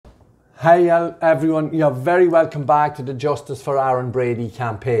Hey everyone, you're very welcome back to the Justice for Aaron Brady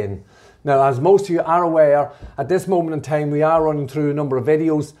campaign. Now, as most of you are aware, at this moment in time we are running through a number of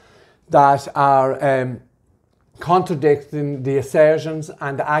videos that are contradicting the assertions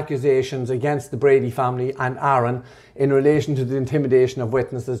and the accusations against the Brady family and Aaron in relation to the intimidation of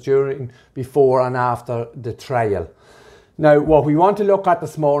witnesses during, before and after the trial. Now, what we want to look at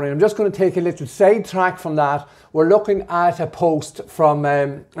this morning, I'm just going to take a little sidetrack from that. We're looking at a post from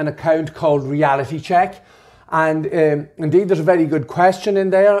an account called Reality Check. And indeed, there's a very good question in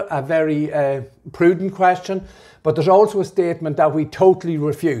there, a very prudent question. But there's also a statement that we totally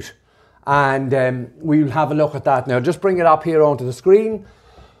refute. And we'll have a look at that now. Just bring it up here onto the screen.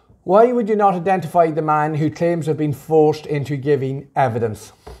 Why would you not identify the man who claims to have been forced into giving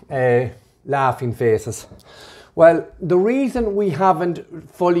evidence? Laughing faces. Well, the reason we haven't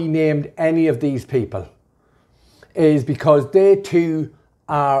fully named any of these people is because they too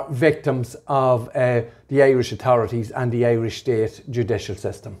are victims of the Irish authorities and the Irish state judicial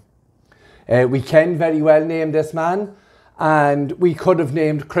system. We can very well name this man, and we could have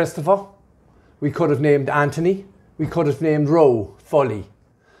named Christopher, we could have named Anthony, we could have named Roe fully.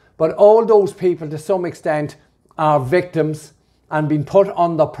 But all those people to some extent are victims and been put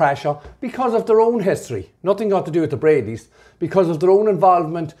under pressure because of their own history. Nothing got to do with the Bradys, because of their own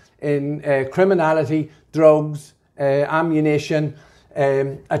involvement in criminality, drugs, ammunition,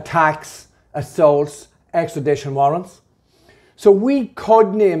 attacks, assaults, extradition warrants. So we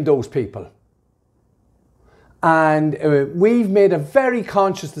could name those people. And we've made a very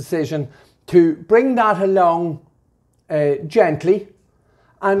conscious decision to bring that along gently.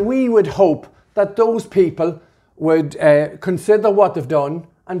 And we would hope that those people would consider what they've done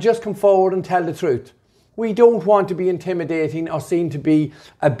and just come forward and tell the truth. We don't want to be intimidating or seen to be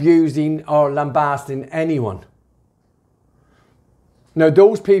abusing or lambasting anyone. Now,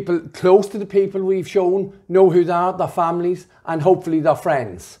 those people close to the people we've shown know who they are, their families, and hopefully their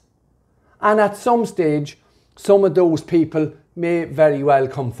friends. And at some stage, some of those people may very well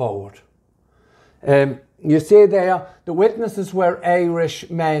come forward. You say there, the witnesses were Irish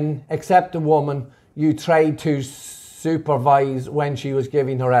men, except the woman you tried to supervise when she was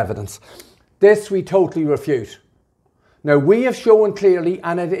giving her evidence. This we totally refute. Now, we have shown clearly,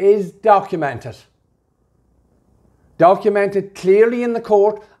 and it is documented clearly in the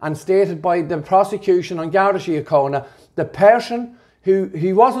court and stated by the prosecution on Garda Síochána, the person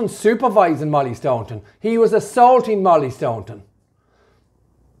he wasn't supervising Molly Staunton, he was assaulting Molly Staunton.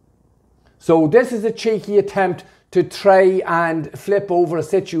 So this is a cheeky attempt to try and flip over a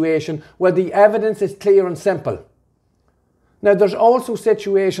situation where the evidence is clear and simple. Now, there's also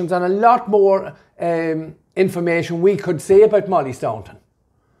situations and a lot more information we could say about Molly Staunton.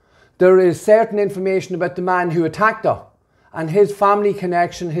 There is certain information about the man who attacked her and his family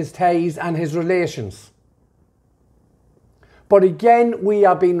connection, his ties and his relations. But again, we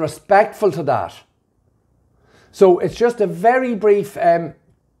are being respectful to that. So it's just a very brief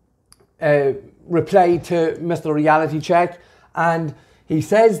reply to Mr. Reality Check, and he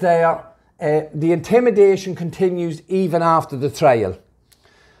says there, the intimidation continues even after the trial.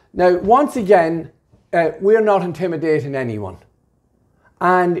 Now, once again, we're not intimidating anyone.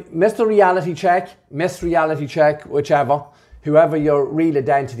 And Mr. Reality Check, Miss Reality Check, whichever, whoever your real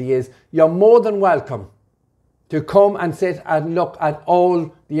identity is, you're more than welcome to come and sit and look at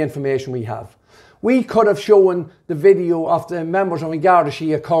all the information we have. We could have shown the video of the members of Garda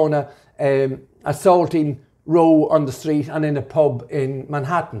Síochána assaulting Roe on the street and in a pub in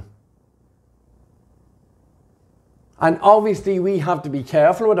Manhattan. And obviously we have to be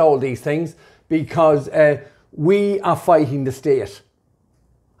careful with all these things because we are fighting the state,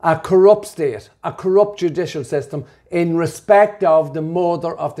 a corrupt judicial system in respect of the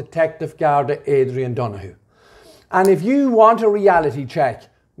murder of Detective Garda Adrian Donoghue. And if you want a reality check,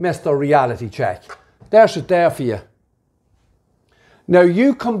 Mr. Reality Check, there's it there for you. Now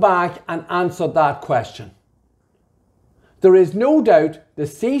you come back and answer that question. There is no doubt the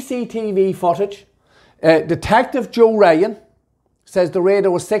CCTV footage, Detective Joe Ryan says the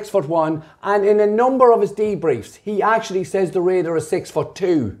raider was 6'1", and in a number of his debriefs he actually says the raider is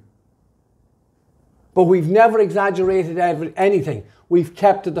 6'2". But we've never exaggerated anything. We've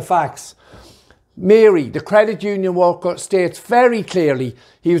kept to the facts. Mary, the credit union worker, states very clearly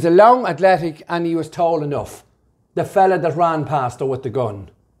he was a long, athletic and he was tall enough. The fella that ran past her with the gun.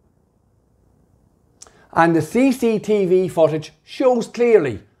 And the CCTV footage shows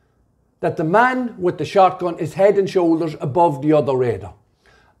clearly that the man with the shotgun is head and shoulders above the other raider.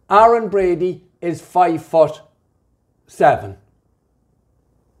 Aaron Brady is 5'7".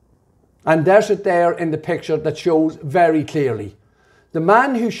 And there's it there in the picture that shows very clearly The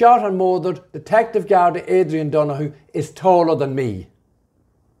man who shot and murdered Detective Garda Adrian Donoghue is taller than me.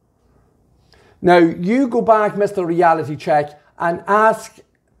 Now, you go back, Mr. Reality Check, and ask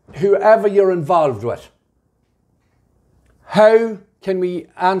whoever you're involved with, how can we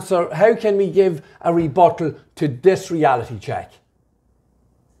give a rebuttal to this reality check?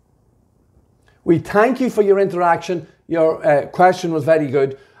 We thank you for your interaction. Your question was very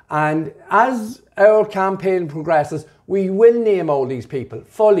good. And as our campaign progresses, we will name all these people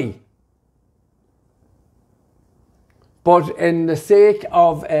fully. But in the sake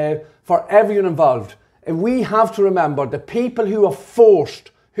of, for everyone involved, we have to remember the people who were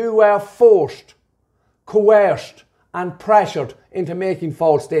forced, coerced and pressured into making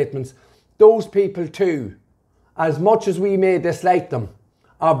false statements, those people too, as much as we may dislike them,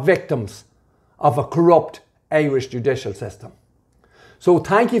 are victims of a corrupt Irish judicial system. So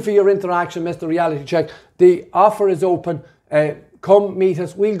thank you for your interaction, Mr. Reality Check. The offer is open. Come meet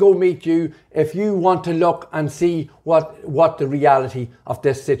us. We'll go meet you if you want to look and see what the reality of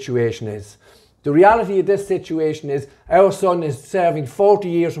this situation is. The reality of this situation is our son is serving 40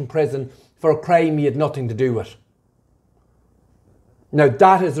 years in prison for a crime he had nothing to do with. Now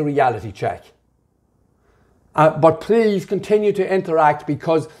that is a reality check. But please continue to interact,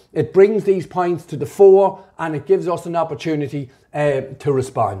 because it brings these points to the fore and it gives us an opportunity to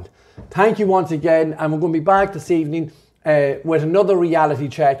respond. Thank you once again, and we're going to be back this evening with another reality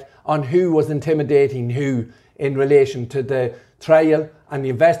check on who was intimidating who in relation to the trial and the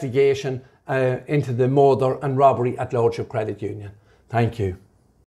investigation into the murder and robbery at Lordship Credit Union. Thank you.